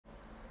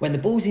When the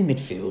ball's in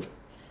midfield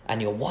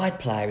and your wide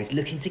player is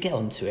looking to get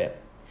onto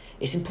it,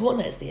 it's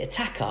important that as the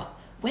attacker,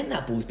 when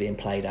that ball's being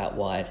played out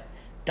wide,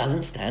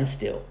 doesn't stand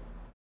still.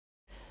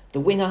 The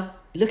winger,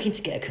 looking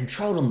to get a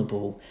control on the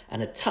ball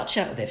and a touch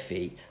out of their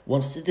feet,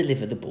 wants to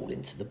deliver the ball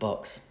into the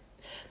box.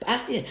 But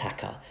as the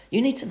attacker,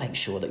 you need to make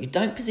sure that you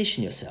don't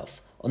position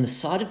yourself on the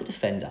side of the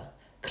defender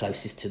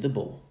closest to the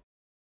ball.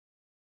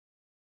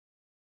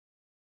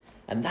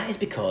 And that is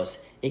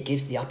because it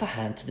gives the upper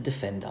hand to the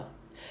defender.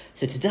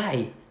 So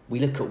today, we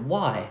look at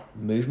why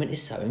movement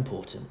is so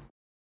important.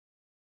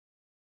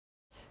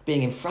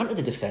 Being in front of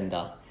the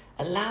defender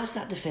allows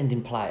that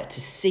defending player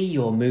to see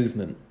your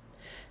movement.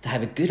 They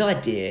have a good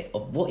idea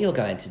of what you're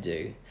going to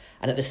do,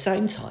 and at the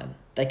same time,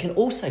 they can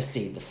also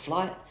see the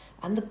flight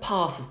and the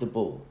path of the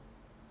ball.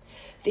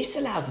 This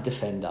allows the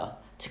defender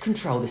to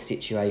control the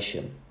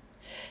situation.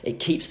 It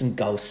keeps them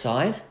goal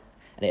side,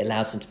 and it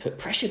allows them to put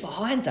pressure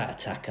behind that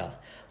attacker,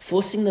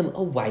 forcing them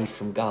away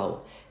from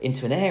goal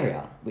into an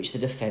area which the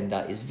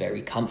defender is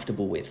very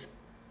comfortable with.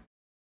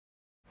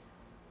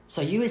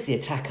 So you as the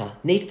attacker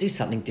need to do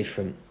something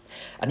different,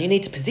 and you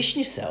need to position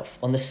yourself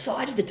on the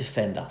side of the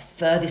defender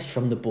furthest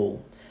from the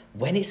ball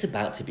when it's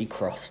about to be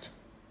crossed.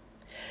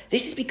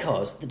 This is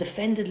because the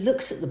defender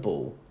looks at the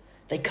ball,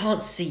 they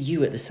can't see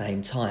you at the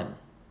same time,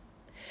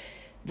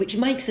 which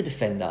makes the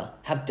defender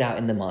have doubt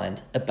in their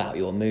mind about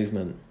your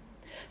movement.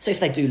 So if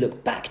they do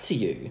look back to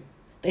you,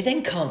 they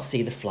then can't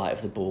see the flight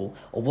of the ball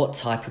or what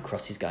type of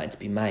cross is going to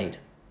be made.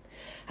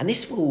 And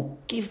this will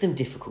give them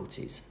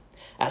difficulties.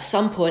 At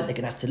some point, they're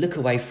going to have to look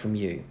away from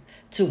you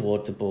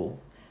toward the ball.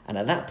 And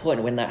at that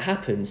point, when that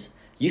happens,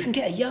 you can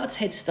get a yard's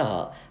head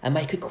start and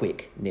make a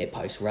quick near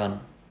post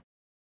run.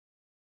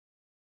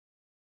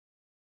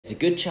 There's a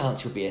good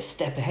chance you'll be a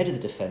step ahead of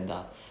the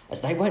defender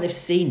as they won't have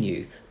seen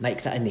you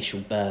make that initial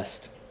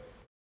burst.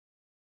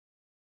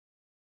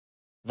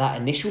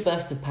 That initial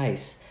burst of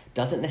pace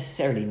doesn't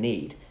necessarily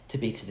need to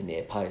be to the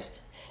near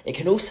post. It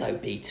can also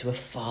be to a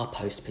far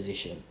post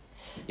position.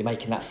 You're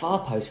making that far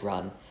post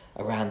run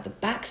around the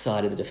back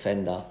side of the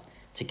defender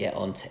to get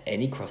onto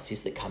any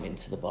crosses that come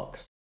into the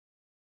box.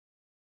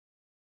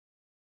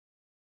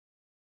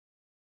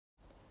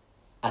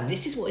 And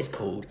this is what is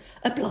called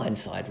a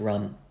blindside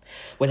run,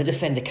 where the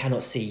defender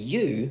cannot see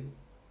you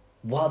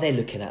while they're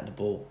looking at the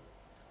ball.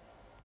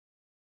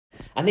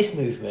 And this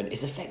movement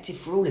is effective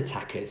for all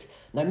attackers,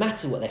 no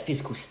matter what their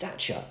physical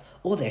stature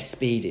or their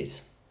speed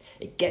is.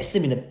 It gets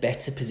them in a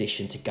better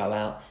position to go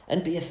out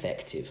and be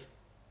effective.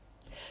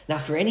 Now,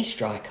 for any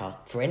striker,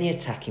 for any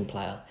attacking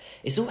player,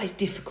 it's always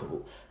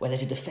difficult when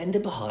there's a defender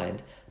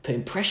behind,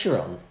 putting pressure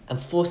on and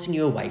forcing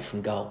you away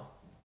from goal.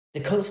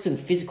 The constant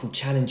physical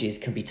challenges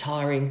can be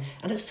tiring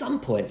and at some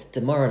points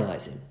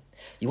demoralising.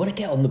 You want to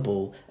get on the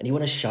ball and you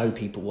want to show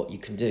people what you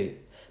can do,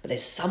 but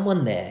there's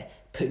someone there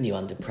putting you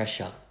under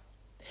pressure.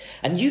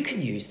 And you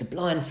can use the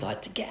blind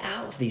side to get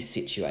out of these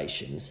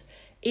situations,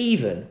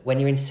 even when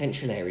you're in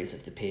central areas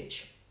of the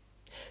pitch.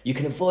 You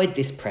can avoid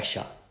this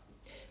pressure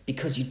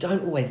because you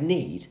don't always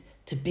need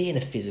to be in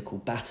a physical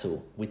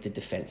battle with the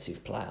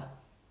defensive player.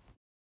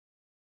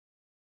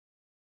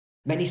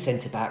 Many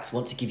centre-backs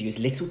want to give you as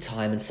little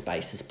time and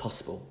space as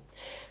possible.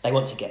 They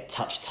want to get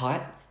touch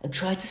tight and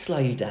try to slow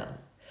you down,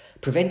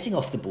 preventing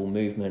off-the-ball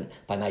movement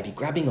by maybe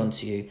grabbing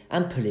onto you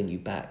and pulling you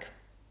back.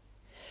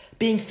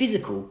 Being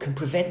physical can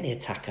prevent the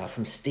attacker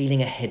from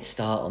stealing a head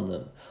start on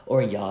them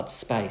or a yard's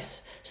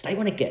space, so they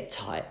want to get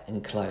tight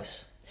and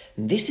close.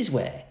 And this is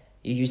where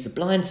you use the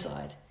blind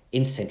side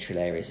in central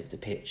areas of the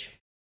pitch.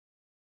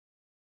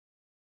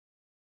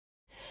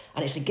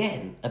 And it's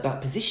again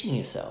about positioning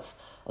yourself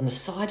on the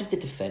side of the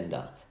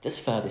defender that's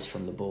furthest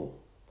from the ball.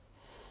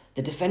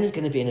 The defender's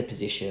going to be in a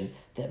position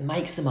that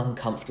makes them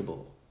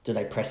uncomfortable. Do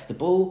they press the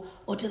ball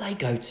or do they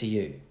go to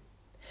you?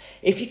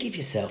 If you give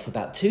yourself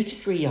about 2 to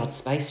 3 yards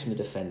space from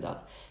the defender,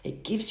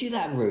 it gives you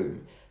that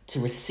room to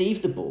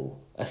receive the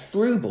ball, a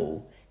through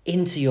ball,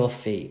 into your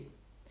feet.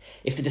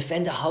 If the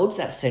defender holds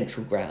that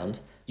central ground,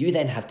 you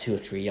then have 2 or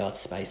 3 yards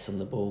space on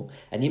the ball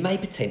and you may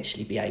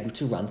potentially be able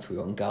to run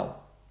through on goal.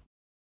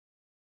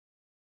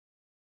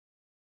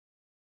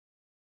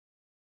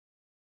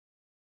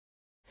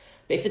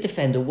 But if the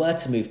defender were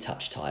to move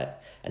touch tight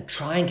and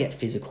try and get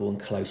physical and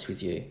close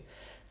with you,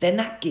 then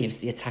that gives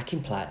the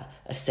attacking player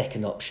a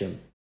second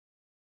option.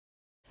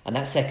 And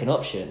that second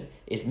option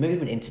is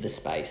movement into the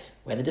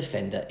space where the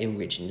defender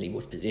originally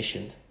was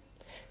positioned,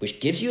 which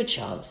gives you a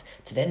chance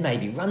to then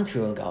maybe run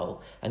through on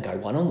goal and go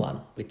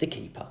one-on-one with the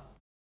keeper.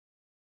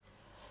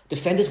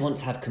 Defenders want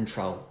to have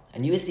control,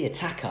 and you as the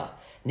attacker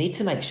need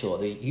to make sure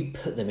that you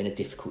put them in a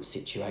difficult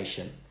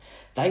situation.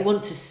 They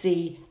want to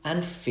see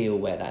and feel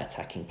where that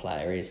attacking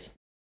player is.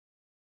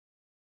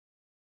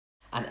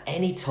 And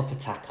any top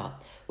attacker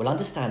will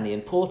understand the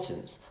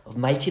importance of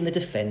making the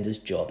defender's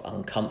job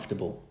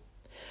uncomfortable.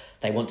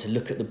 They want to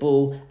look at the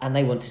ball and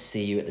they want to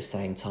see you at the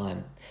same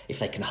time. If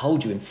they can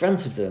hold you in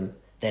front of them,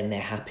 then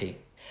they're happy.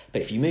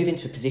 But if you move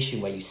into a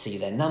position where you see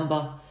their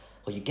number,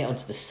 or you get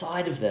onto the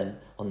side of them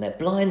on their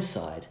blind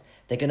side,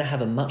 they're going to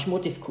have a much more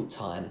difficult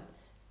time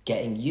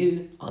getting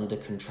you under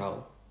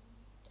control.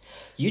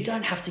 You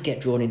don't have to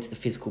get drawn into the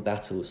physical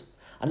battles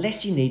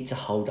unless you need to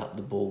hold up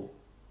the ball,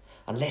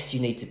 unless you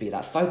need to be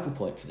that focal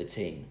point for the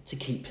team to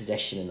keep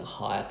possession in the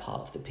higher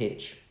part of the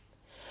pitch.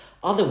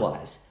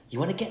 Otherwise, you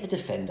want to get the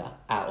defender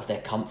out of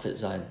their comfort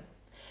zone,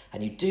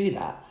 and you do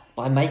that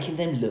by making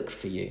them look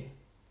for you.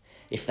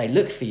 If they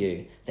look for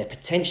you, they're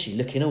potentially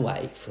looking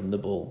away from the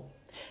ball.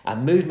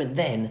 And movement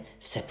then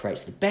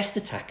separates the best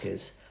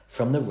attackers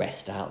from the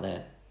rest out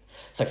there.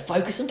 So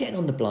focus on getting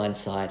on the blind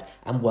side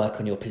and work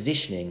on your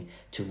positioning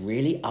to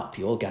really up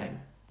your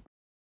game.